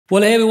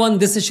Well, hey everyone,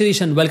 this is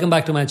Shirish and welcome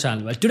back to my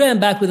channel. Well, today I'm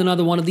back with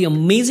another one of the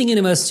amazing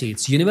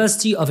universities,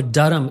 University of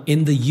Durham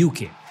in the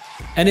UK.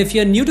 And if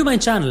you're new to my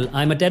channel,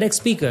 I'm a TEDx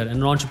speaker and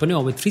an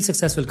entrepreneur with 3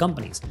 successful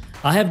companies.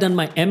 I have done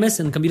my MS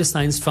in computer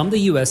science from the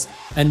US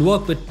and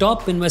worked with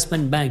top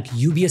investment bank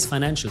UBS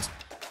Financials,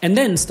 and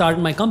then started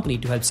my company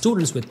to help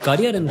students with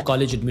career and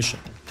college admission.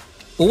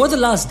 Over the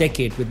last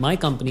decade with my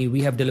company,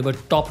 we have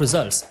delivered top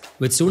results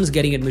with students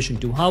getting admission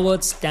to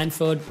Harvard,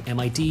 Stanford,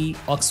 MIT,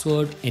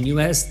 Oxford,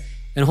 NUS,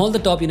 and all the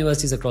top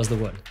universities across the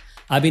world.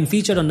 I've been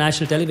featured on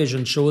national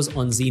television shows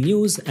on Z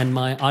News, and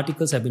my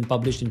articles have been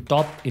published in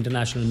top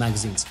international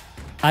magazines.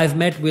 I've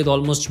met with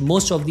almost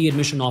most of the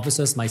admission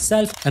officers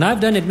myself, and I've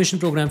done admission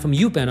program from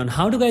UPenn on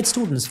how to guide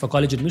students for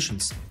college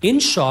admissions. In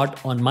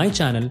short, on my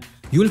channel,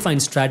 you'll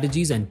find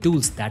strategies and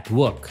tools that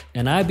work.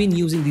 And I've been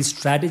using these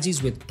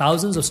strategies with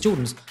thousands of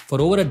students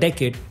for over a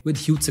decade with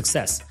huge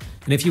success.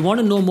 And if you want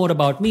to know more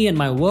about me and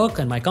my work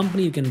and my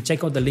company, you can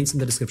check out the links in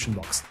the description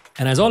box.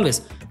 And as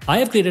always, I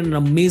have created an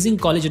amazing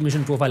college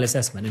admission profile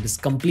assessment. It is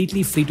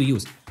completely free to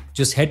use.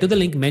 Just head to the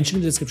link mentioned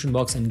in the description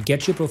box and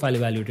get your profile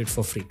evaluated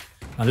for free.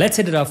 Now let's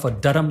hit it up for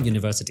Durham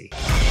University.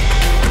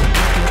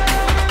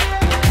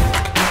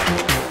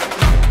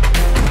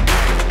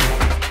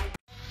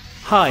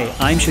 Hi,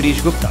 I'm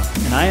Shirish Gupta,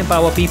 and I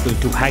empower people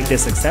to hack their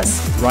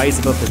success, rise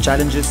above the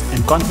challenges,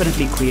 and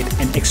confidently create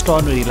an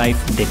extraordinary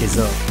life they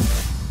deserve.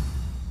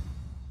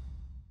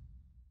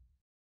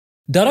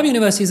 Durham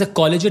University is a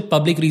collegiate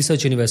public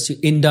research university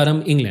in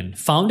Durham, England,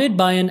 founded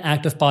by an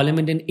Act of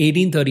Parliament in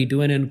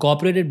 1832 and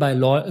incorporated by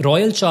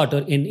Royal Charter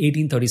in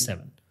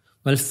 1837.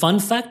 Well, fun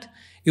fact,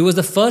 it was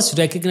the first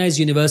recognized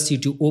university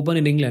to open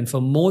in England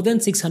for more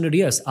than 600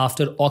 years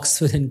after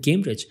Oxford and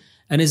Cambridge,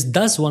 and is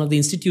thus one of the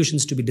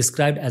institutions to be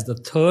described as the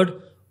third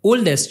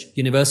oldest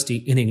university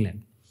in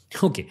England.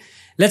 Okay,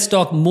 let's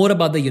talk more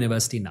about the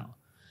university now.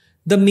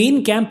 The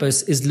main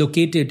campus is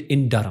located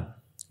in Durham.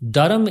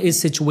 Durham is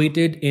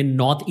situated in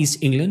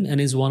northeast England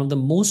and is one of the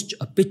most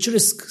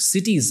picturesque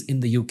cities in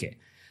the UK.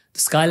 The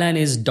skyline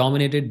is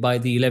dominated by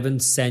the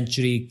 11th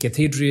century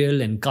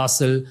cathedral and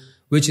castle,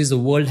 which is a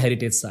World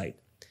Heritage Site.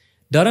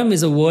 Durham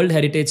is a World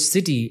Heritage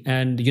City,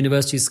 and the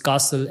university's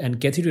castle and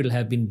cathedral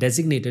have been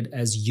designated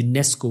as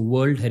UNESCO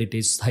World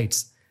Heritage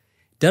Sites.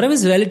 Durham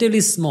is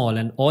relatively small,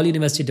 and all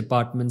university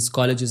departments,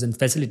 colleges and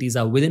facilities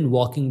are within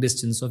walking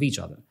distance of each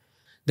other.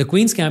 The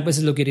Queen's campus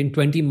is located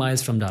 20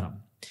 miles from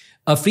Durham.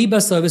 A free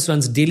bus service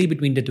runs daily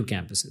between the two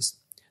campuses.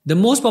 The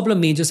most popular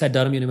majors at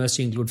Durham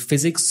University include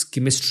physics,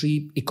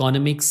 chemistry,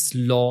 economics,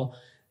 law,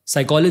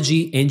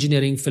 psychology,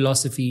 engineering,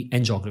 philosophy,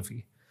 and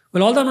geography.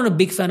 Well, although I'm not a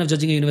big fan of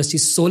judging a university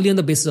solely on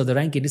the basis of the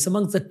ranking, it's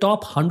amongst the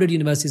top 100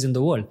 universities in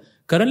the world,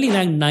 currently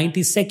ranked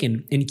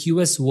 92nd in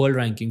QS World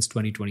Rankings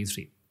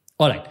 2023.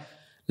 Alright,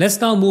 let's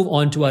now move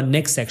on to our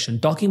next section,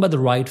 talking about the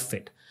right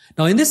fit.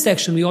 Now, in this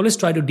section, we always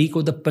try to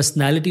decode the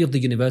personality of the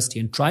university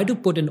and try to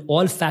put in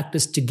all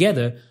factors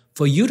together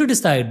for you to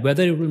decide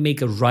whether it will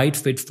make a right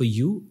fit for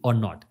you or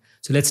not.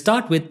 So let's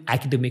start with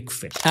academic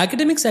fit.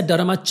 Academics at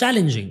Durham are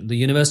challenging. The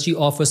university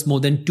offers more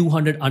than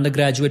 200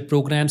 undergraduate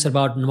programs,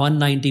 about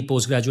 190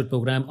 postgraduate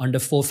programs under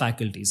 4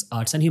 faculties: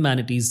 arts and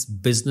humanities,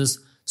 business,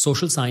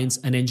 social science,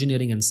 and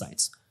engineering and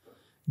science.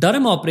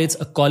 Durham operates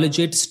a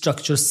collegiate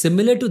structure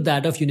similar to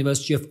that of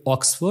University of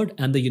Oxford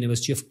and the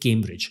University of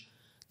Cambridge.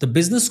 The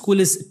business school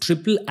is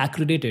triple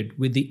accredited,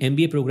 with the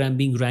MBA program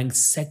being ranked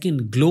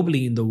 2nd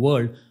globally in the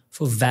world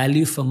for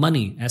value for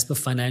money as per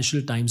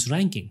Financial Times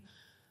ranking.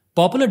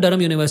 Popular Durham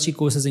University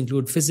courses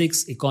include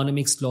physics,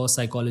 economics, law,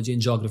 psychology,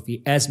 and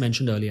geography, as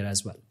mentioned earlier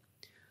as well.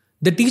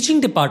 The teaching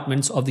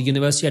departments of the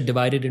university are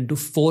divided into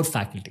 4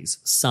 faculties: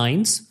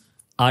 science,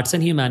 arts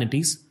and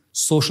humanities,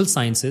 social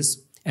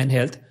sciences and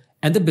health,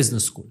 and the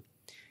business school.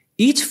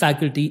 Each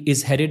faculty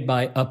is headed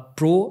by a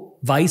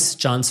pro-vice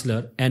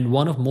chancellor and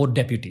one or more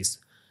deputies.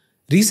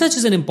 Research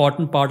is an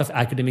important part of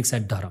academics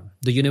at Durham.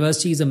 The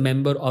university is a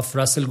member of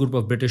Russell Group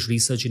of British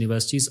Research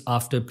Universities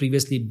after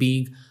previously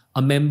being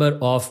a member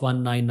of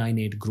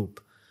 1998 Group.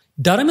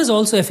 Durham is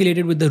also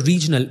affiliated with the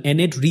regional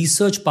NET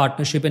Research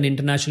Partnership and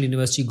international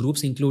university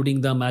groups, including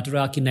the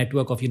Mataraki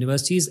Network of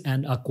Universities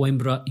and a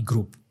Coimbra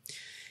Group.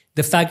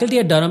 The faculty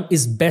at Durham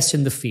is best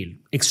in the field,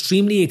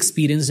 extremely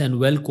experienced and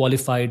well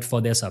qualified for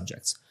their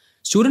subjects.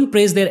 Students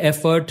praise their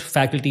effort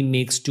faculty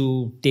makes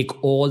to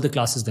take all the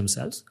classes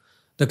themselves.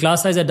 The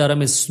class size at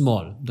Durham is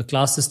small. The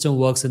class system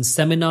works in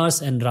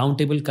seminars and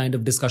roundtable kind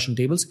of discussion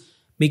tables,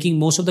 making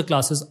most of the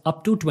classes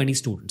up to 20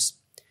 students.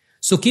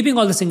 So keeping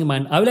all this in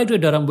mind, I would like to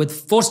rate Durham with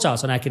 4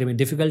 stars on academic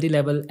difficulty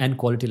level and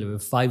quality level.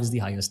 5 is the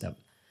highest level.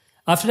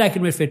 After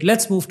academic fit,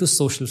 let's move to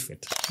social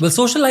fit. Well,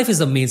 social life is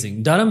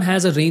amazing. Durham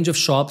has a range of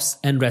shops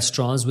and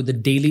restaurants with a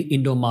daily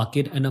indoor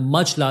market and a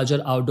much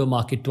larger outdoor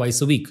market twice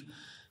a week.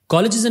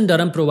 Colleges in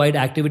Durham provide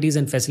activities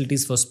and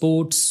facilities for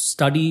sports,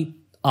 study,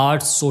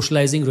 arts,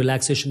 socializing,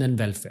 relaxation, and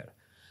welfare.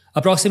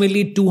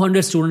 Approximately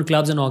 200 student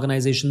clubs and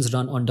organizations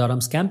run on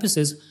Durham's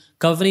campuses,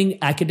 covering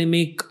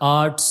academic,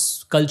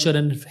 arts, culture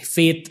and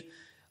faith,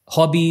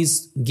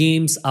 hobbies,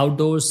 games,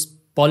 outdoors,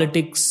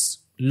 politics,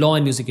 law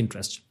and music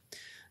interest.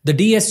 The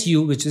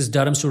DSU, which is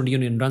Durham Student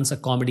Union, runs a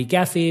comedy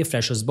cafe,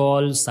 freshers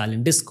ball,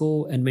 silent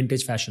disco, and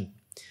vintage fashion.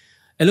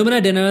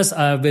 Alumni dinners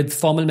with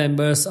formal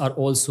members are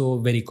also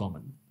very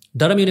common.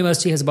 Durham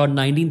University has about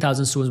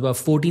 19,000 students, about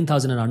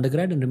 14,000 in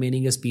undergrad, and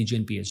remaining is PG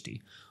and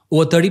PhD.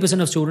 Over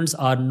 30% of students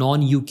are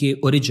non-UK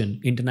origin,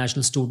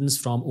 international students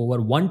from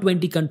over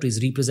 120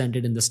 countries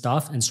represented in the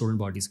staff and student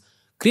bodies,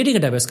 creating a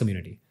diverse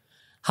community.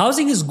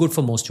 Housing is good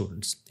for most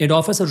students. It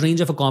offers a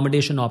range of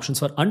accommodation options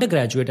for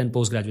undergraduate and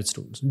postgraduate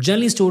students.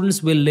 Generally,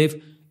 students will live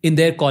in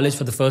their college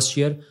for the first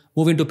year,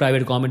 move into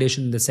private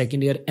accommodation in the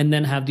second year, and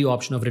then have the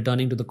option of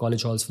returning to the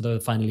college halls for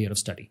the final year of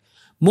study.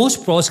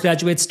 Most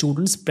postgraduate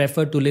students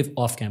prefer to live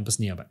off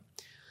campus nearby.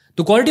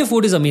 The quality of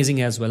food is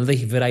amazing as well.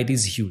 The variety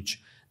is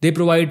huge. They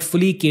provide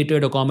fully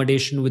catered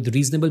accommodation with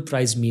reasonable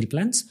priced meal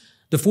plans.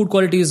 The food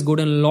quality is good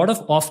and a lot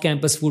of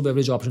off-campus food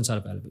beverage options are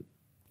available.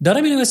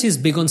 Durham University is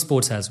big on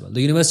sports as well.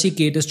 The university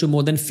caters to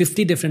more than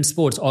 50 different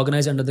sports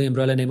organized under the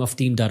umbrella name of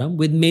Team Durham,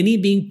 with many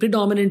being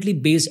predominantly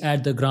based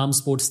at the Graham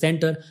Sports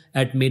Centre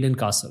at Maiden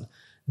Castle.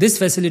 This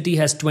facility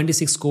has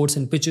 26 courts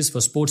and pitches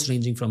for sports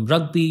ranging from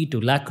rugby to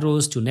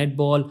lacrosse to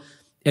netball.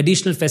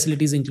 Additional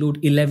facilities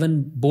include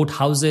 11 boat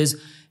houses,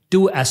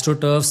 2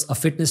 astroturfs, a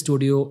fitness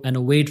studio, and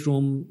a weight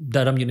room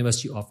Durham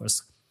University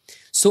offers.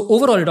 So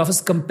overall, it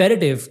offers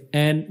competitive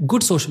and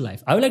good social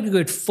life. I would like to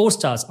give it 4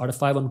 stars out of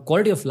 5 on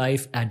quality of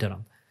life at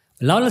Durham.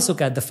 Now let's look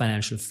at the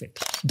financial fit.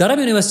 Durham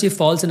University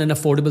falls in an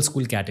affordable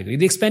school category.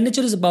 The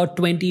expenditure is about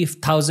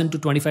 £20,000 to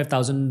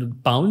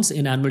 £25,000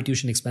 in annual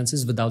tuition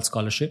expenses without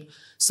scholarship.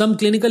 Some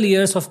clinical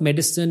years of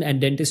medicine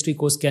and dentistry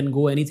course can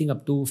go anything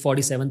up to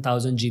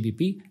 47,000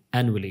 GBP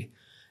annually.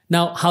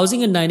 Now,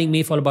 housing and dining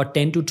may fall about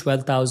 £10,000 to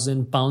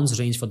 £12,000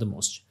 range for the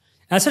most.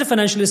 As far as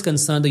financial is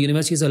concerned, the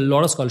university has a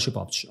lot of scholarship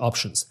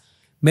options.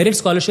 Merit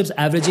scholarships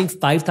averaging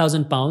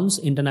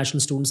 £5,000, international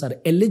students are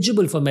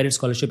eligible for merit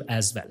scholarship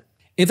as well.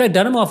 In fact,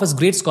 Durham offers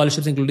great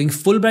scholarships including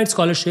Fulbright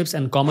scholarships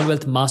and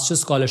Commonwealth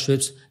Masters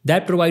scholarships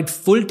that provide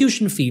full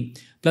tuition fee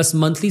plus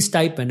monthly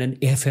stipend and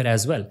airfare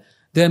as well.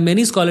 There are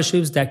many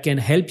scholarships that can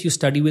help you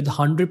study with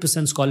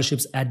 100%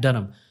 scholarships at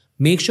Durham.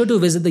 Make sure to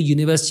visit the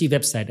university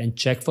website and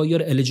check for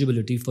your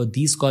eligibility for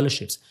these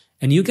scholarships.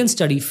 And you can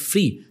study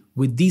free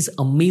with these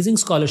amazing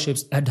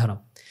scholarships at Durham.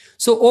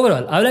 So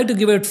overall, I would like to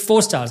give it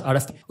 4 stars out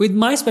of 5 with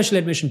my special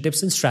admission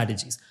tips and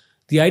strategies.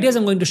 The ideas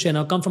I'm going to share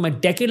now come from my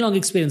decade-long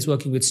experience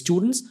working with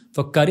students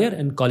for career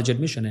and college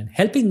admission and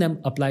helping them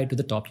apply to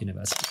the top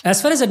university.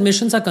 As far as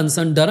admissions are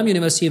concerned, Durham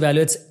University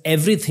evaluates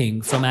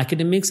everything from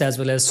academics as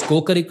well as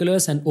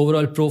co-curriculars and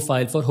overall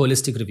profile for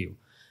holistic review.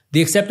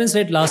 The acceptance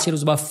rate last year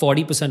was about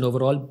 40%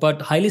 overall,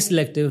 but highly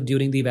selective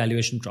during the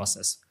evaluation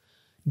process.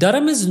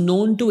 Durham is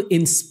known to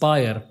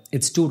inspire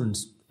its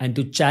students and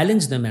to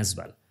challenge them as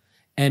well.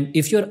 And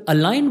if you're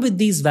aligned with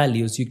these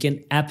values, you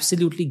can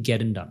absolutely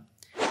get it done.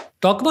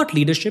 Talk about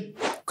leadership,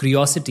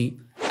 curiosity,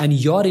 and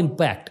your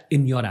impact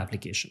in your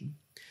application.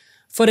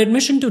 For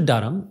admission to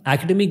Durham,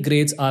 academic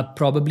grades are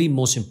probably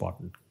most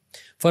important.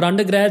 For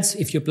undergrads,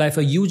 if you apply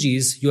for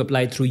UGs, you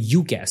apply through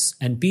UCAS,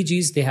 and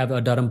PGs, they have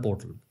a Durham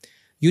portal.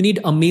 You need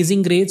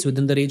amazing grades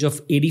within the range of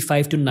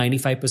 85 to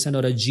 95%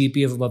 or a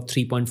GPA of above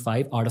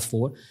 3.5 out of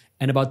 4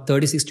 and about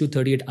 36 to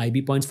 38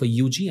 IB points for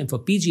UG, and for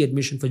PG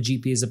admission for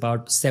GPA is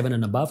about 7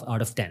 and above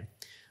out of 10.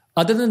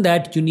 Other than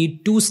that, you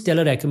need 2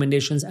 stellar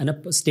recommendations and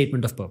a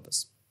statement of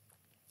purpose.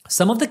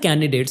 Some of the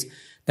candidates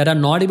that are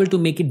not able to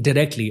make it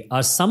directly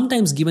are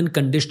sometimes given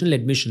conditional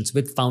admissions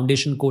with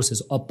foundation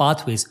courses or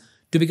pathways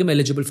to become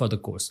eligible for the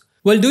course.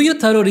 Well, do your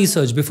thorough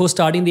research before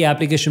starting the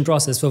application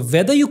process for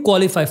whether you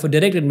qualify for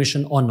direct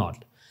admission or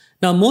not.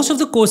 Now, most of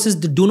the courses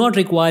do not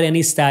require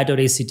any STAT or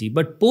ACT,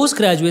 but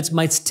postgraduates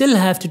might still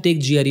have to take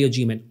GRE or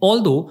GMAT,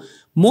 although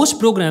most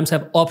programs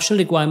have optional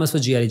requirements for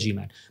GRE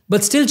GMAT,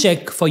 but still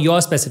check for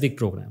your specific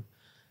program.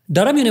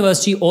 Durham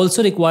University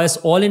also requires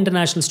all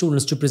international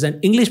students to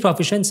present English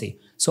proficiency,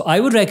 so I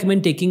would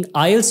recommend taking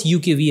IELTS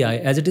UKVI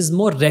as it is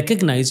more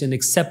recognized and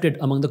accepted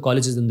among the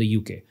colleges in the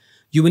UK.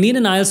 You will need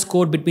an IELTS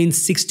score between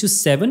 6 to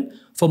 7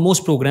 for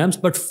most programs,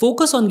 but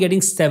focus on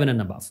getting 7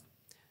 and above.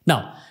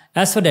 Now,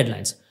 as for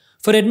deadlines,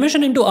 for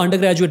admission into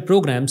undergraduate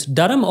programs,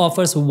 Durham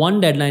offers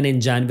one deadline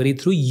in January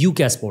through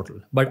UCAS portal,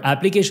 but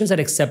applications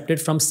are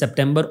accepted from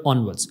September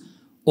onwards.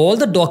 All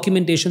the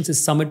documentations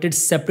is submitted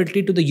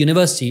separately to the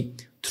university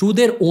through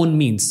their own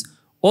means,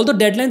 although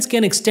deadlines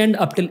can extend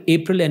up till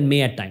April and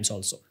May at times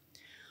also.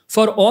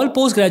 For all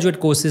postgraduate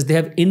courses, they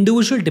have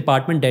individual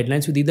department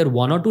deadlines with either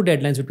 1 or 2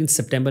 deadlines between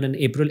September and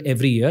April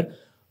every year,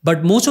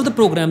 but most of the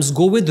programs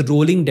go with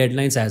rolling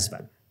deadlines as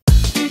well.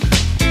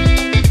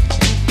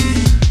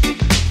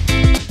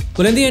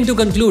 Well, in the end, to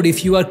conclude,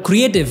 if you are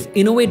creative,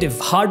 innovative,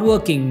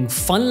 hardworking,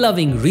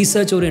 fun-loving,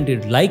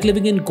 research-oriented, like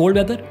living in cold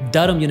weather,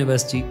 Durham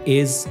University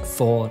is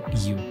for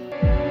you.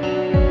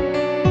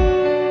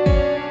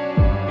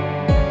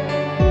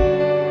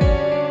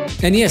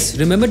 And yes,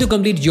 remember to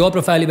complete your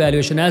profile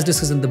evaluation as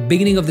discussed in the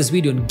beginning of this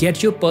video and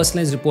get your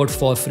personalized report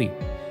for free.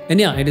 And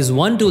yeah, it is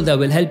one tool that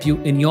will help you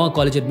in your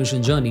college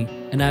admission journey,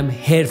 and I'm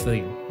here for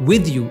you,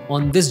 with you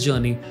on this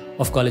journey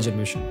of college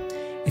admission.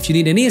 If you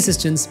need any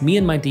assistance, me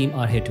and my team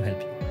are here to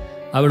help you.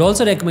 I would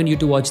also recommend you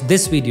to watch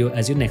this video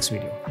as your next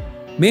video.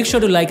 Make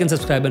sure to like and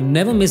subscribe and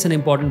never miss an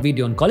important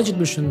video on college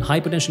admission, high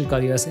potential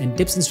careers, and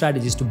tips and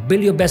strategies to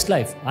build your best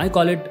life. I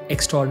call it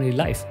extraordinary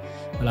life.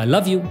 Well, I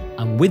love you.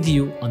 I'm with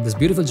you on this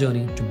beautiful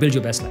journey to build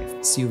your best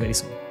life. See you very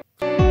soon.